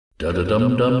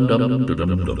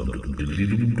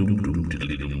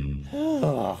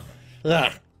Oh,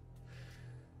 ugh.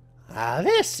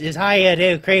 This is how you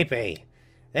do creepy.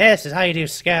 This is how you do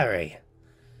scary.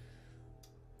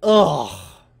 Ugh.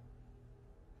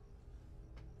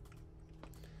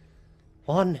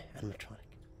 One animatronic.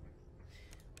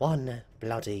 One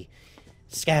bloody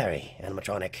scary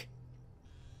animatronic.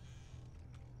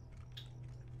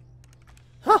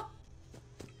 Huh.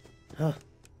 Huh.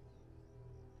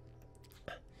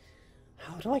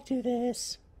 How do I do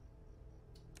this?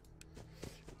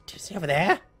 Do you see over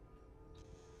there?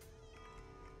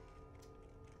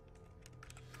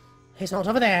 He's not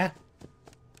over there.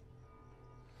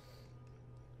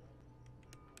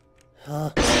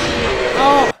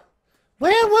 Oh!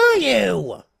 Where were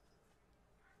you?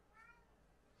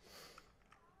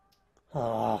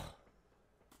 Oh.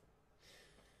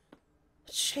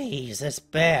 Jeez, this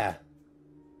bear.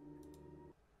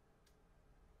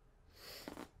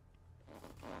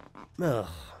 Ugh.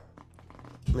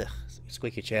 Ugh.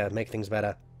 Squeaky chair, make things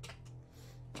better.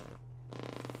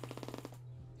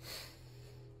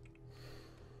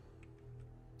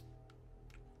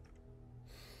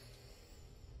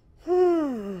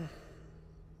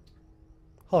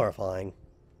 Horrifying.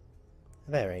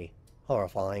 Very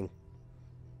horrifying.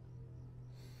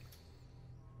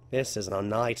 This is a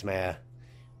nightmare.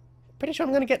 Pretty sure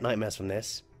I'm gonna get nightmares from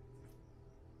this.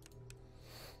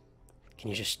 Can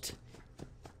you just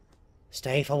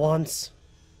stay for once?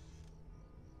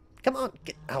 Come on,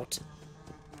 get out.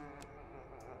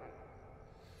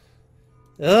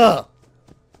 Ugh!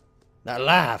 That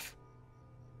laugh.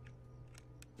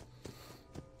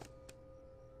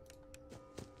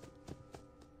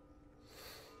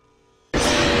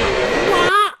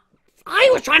 What? I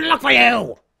was trying to look for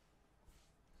you!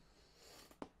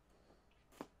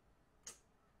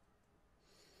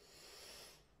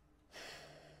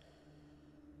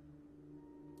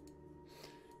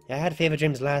 I had fever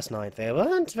dreams last night. They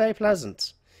weren't very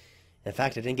pleasant. In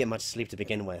fact, I didn't get much sleep to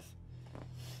begin with.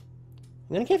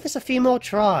 I'm gonna give this a few more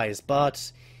tries,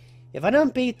 but if I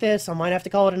don't beat this, I might have to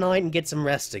call it a night and get some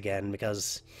rest again,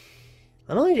 because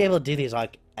I'm only able to do these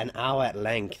like an hour at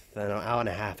length, and an hour and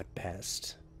a half at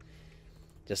best.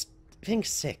 Just feeling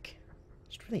sick.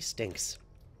 It really stinks.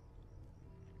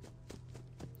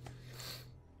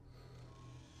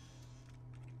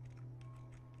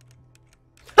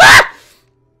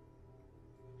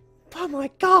 Oh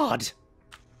my god!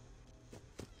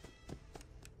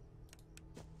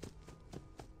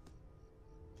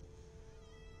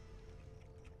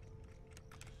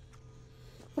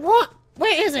 What?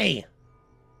 Where is he?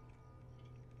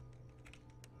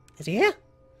 Is he here?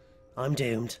 I'm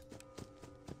doomed.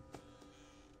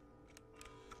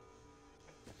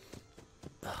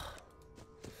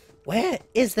 Where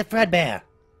is the Fredbear?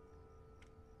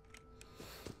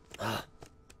 Oh!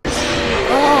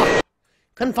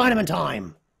 Couldn't find him in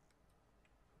time.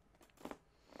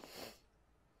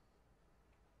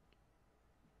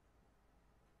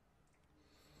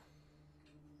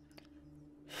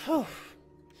 Whew.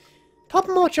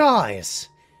 Couple more tries,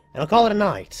 and I'll call it a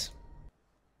night.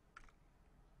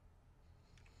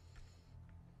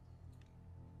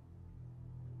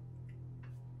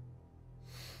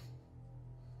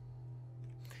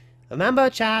 Remember,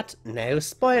 chat, no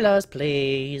spoilers,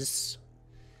 please.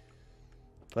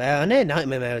 Well, I know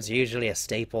nightmare mode's usually a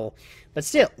staple, but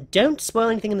still, don't spoil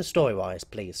anything in the story-wise,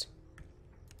 please.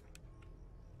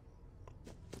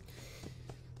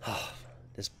 Oh,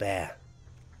 this bear.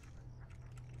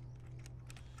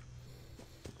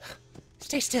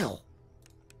 Stay still.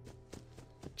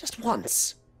 Just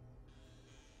once.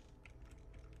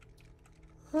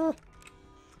 Huh?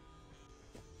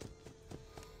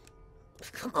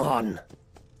 Come on.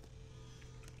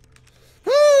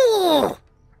 Ooh!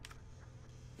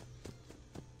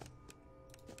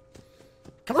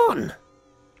 Come on!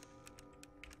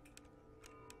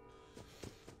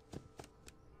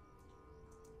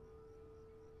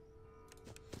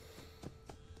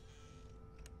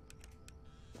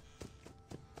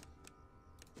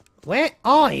 Where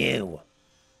are you?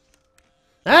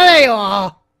 There you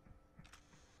are!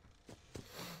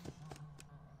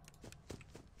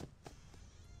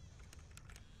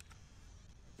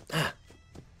 Ah.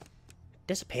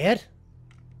 Disappeared?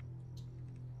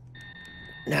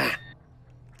 Nah.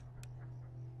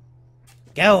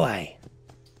 Go away.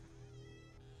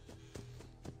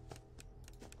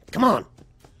 Come on.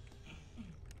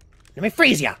 Let me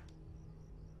freeze ya.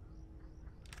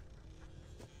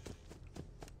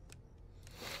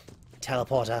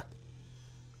 Teleporter.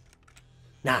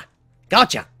 Nah.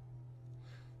 Gotcha.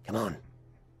 Come on.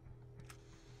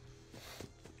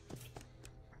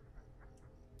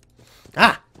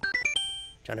 Ah!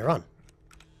 Trying to run.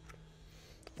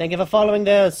 Thank you for following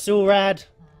there, Surad.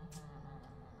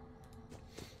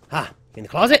 Ah, in the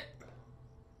closet?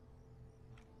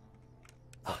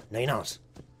 Oh, no you're not.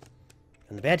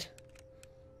 On the bed?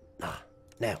 Ah,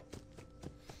 no.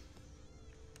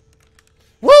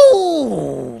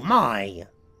 Woo! My!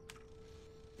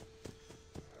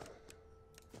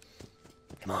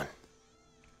 Come on.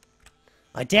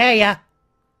 I dare ya!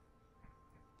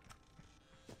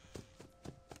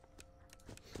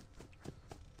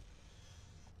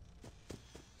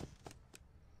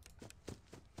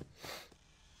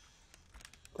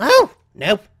 Oh!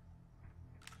 Nope.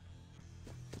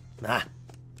 Ah.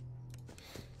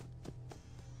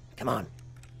 Come on.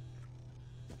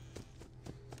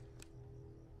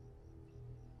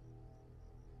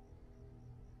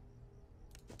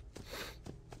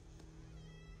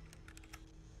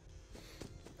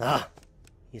 Ah.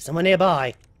 He's somewhere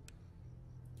nearby.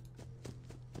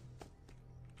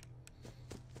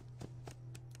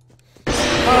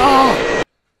 Oh!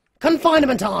 Couldn't find him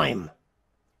in time.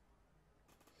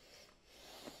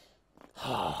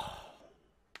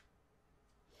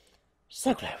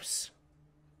 So close.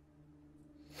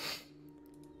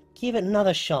 Give it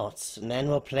another shot, and then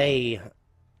we'll play...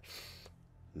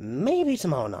 maybe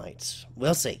tomorrow night.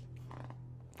 We'll see.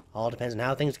 All depends on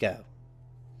how things go.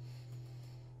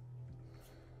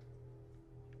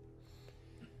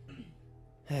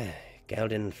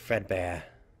 Golden Fredbear.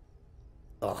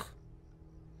 Ugh.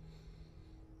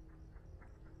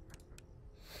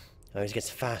 Always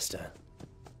gets faster.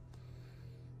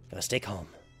 Gotta stay calm.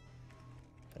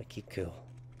 Gotta keep cool.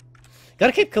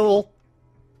 Gotta keep cool!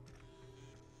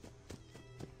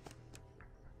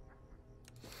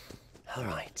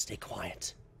 Alright, stay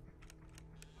quiet.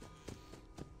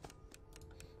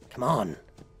 Come on.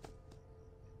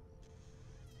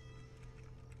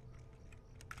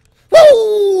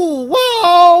 Whoa!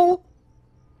 Whoa!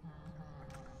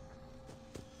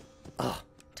 Oh,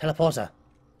 teleporter.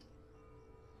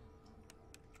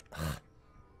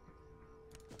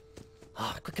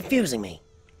 Oh, quit confusing me.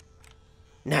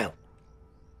 No.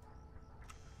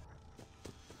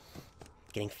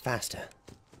 Getting faster.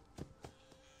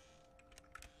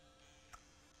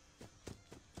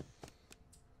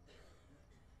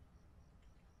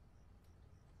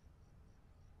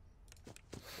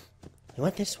 He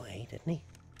went this way, didn't he?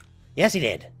 Yes, he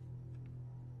did.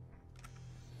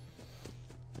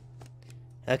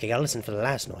 Okay, gotta listen for the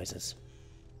last noises.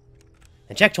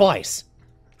 And check twice.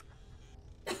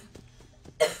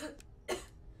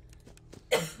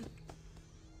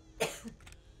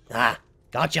 Ah,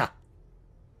 gotcha.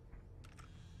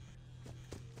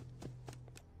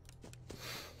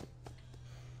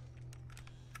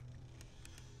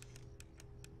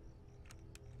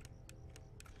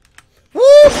 Woo!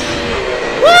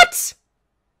 What?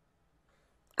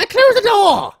 I closed the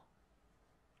door.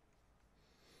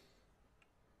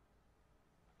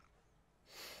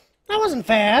 That wasn't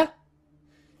fair.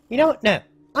 You know what? No.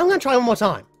 I'm gonna try one more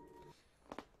time.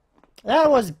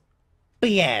 That was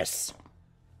BS.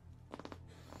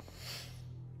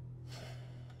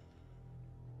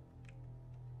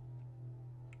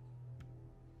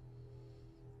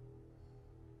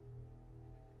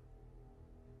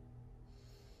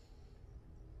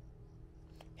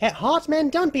 Hey,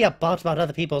 Heartman, don't be a butt about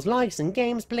other people's likes and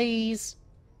games, please.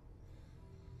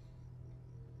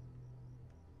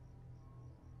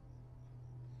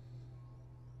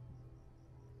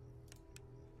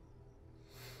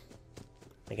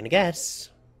 Making a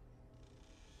guess.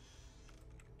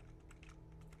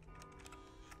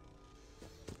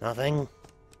 Nothing.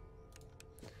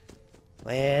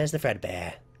 Where's the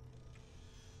Fredbear?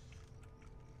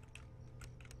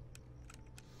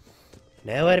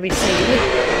 Nowhere to be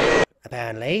seen,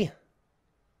 apparently.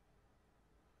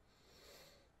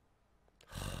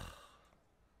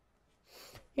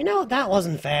 You know, that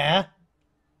wasn't fair.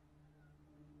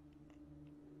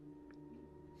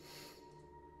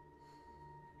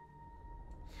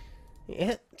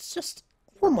 It's just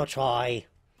one more try.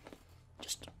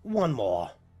 Just one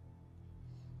more.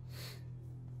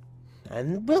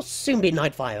 And we'll soon be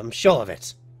Nightfire, I'm sure of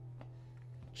it.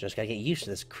 Just gotta get used to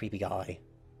this creepy guy.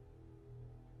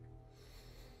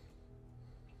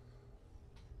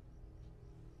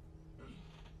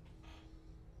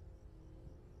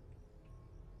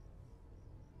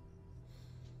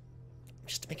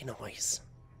 Just to make a noise.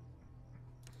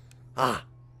 Ah,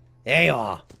 there you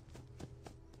are.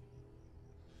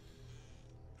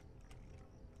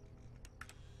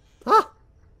 Ah!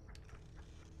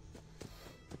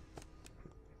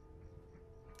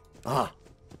 Ah!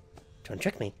 Trying to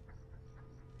trick me.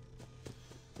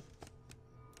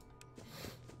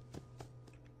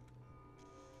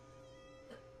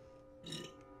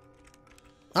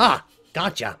 Ah,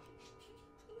 gotcha.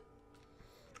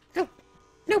 No,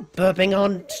 no burping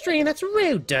on stream, that's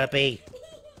rude, Derpy.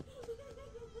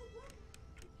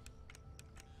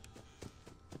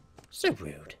 So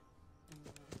rude.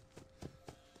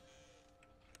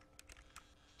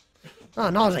 Oh,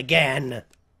 not again.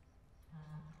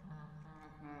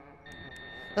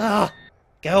 Ah,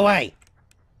 go away.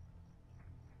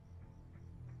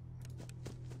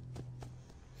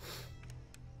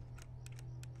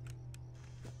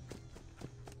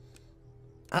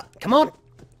 Come on!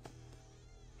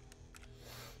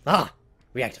 Ah!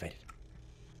 Reactivated.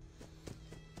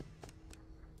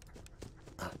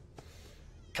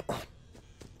 Come on.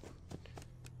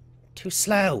 Too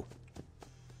slow.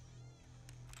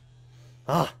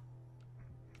 Ah!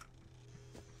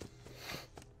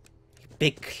 You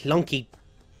big clunky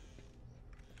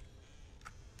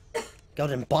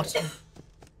golden bot.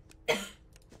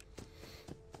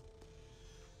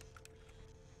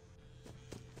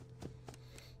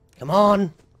 Come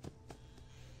on!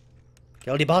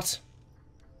 Goldy bot.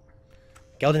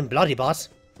 Golden bloody bot.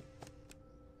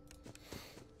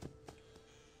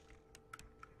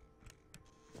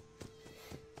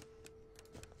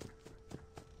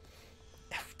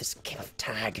 Oh, this game of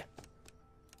tag.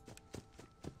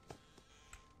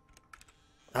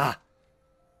 Ah!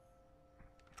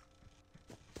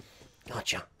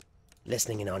 Gotcha.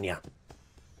 Listening in on ya.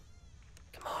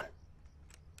 Come on.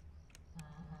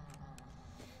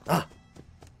 Ah!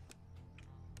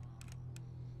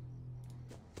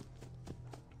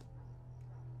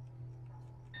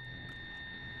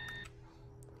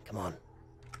 Come on.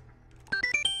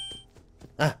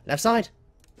 Ah, left side?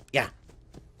 Yeah.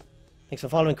 Thanks for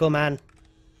following, cool man.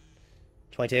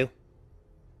 22.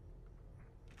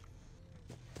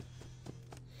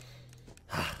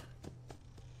 Ah.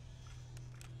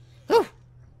 Oh!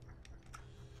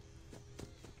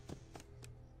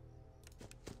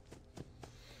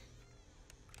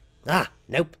 Ah,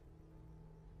 nope.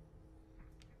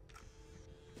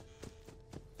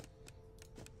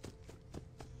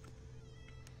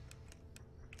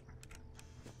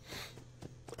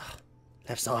 Ah,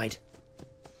 left side.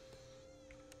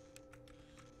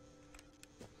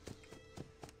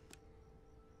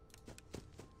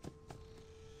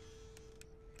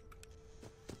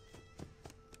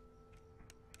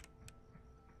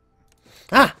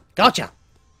 Ah, gotcha.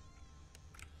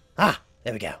 Ah,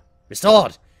 there we go.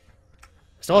 Restored.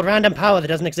 Restored random power that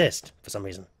doesn't exist, for some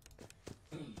reason.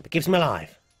 It keeps me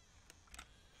alive.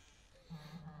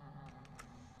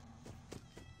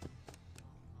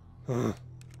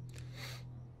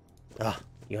 Ah,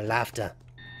 your laughter.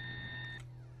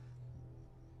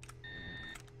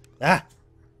 Ah!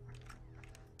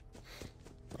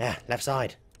 Ah, left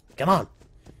side. Come on.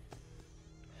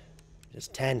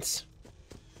 Just tense.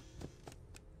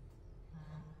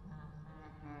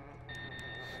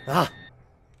 Ah!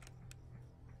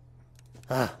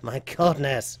 Ah, my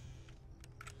goodness.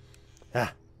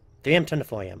 Ah, 3 AM to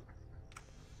 4 AM.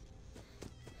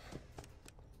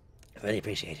 I really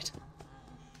appreciate it.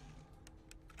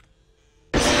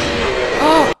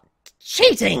 Oh!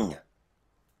 Cheating!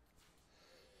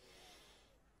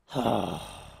 Oh.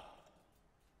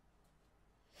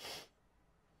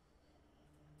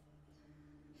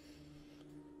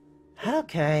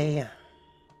 Okay.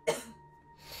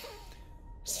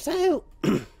 So,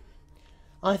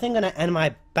 I think I'm going to end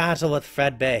my battle with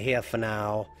Fredbear here for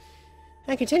now,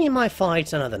 and continue my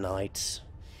fight another night.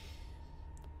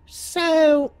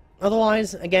 So,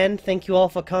 otherwise, again, thank you all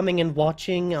for coming and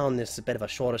watching on this bit of a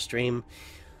shorter stream,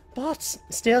 but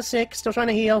still sick, still trying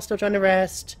to heal, still trying to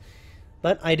rest,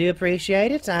 but I do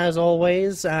appreciate it, as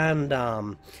always, and,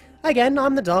 again,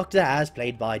 I'm the Doctor, as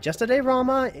played by Just a Day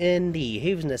Rama in the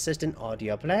Who's an Assistant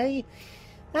audio play,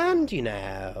 and, you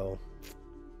know...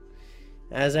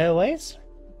 As always,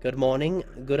 good morning,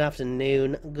 good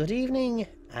afternoon, good evening,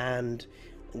 and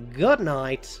good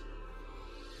night.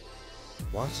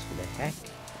 What the heck?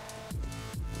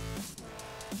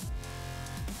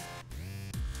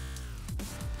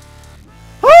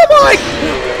 Oh my...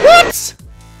 What?!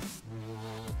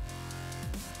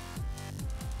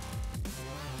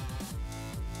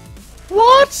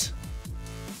 What?!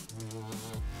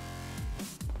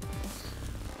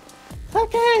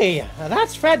 Okay,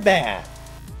 that's Fredbear.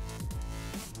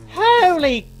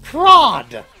 Holy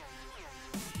crud!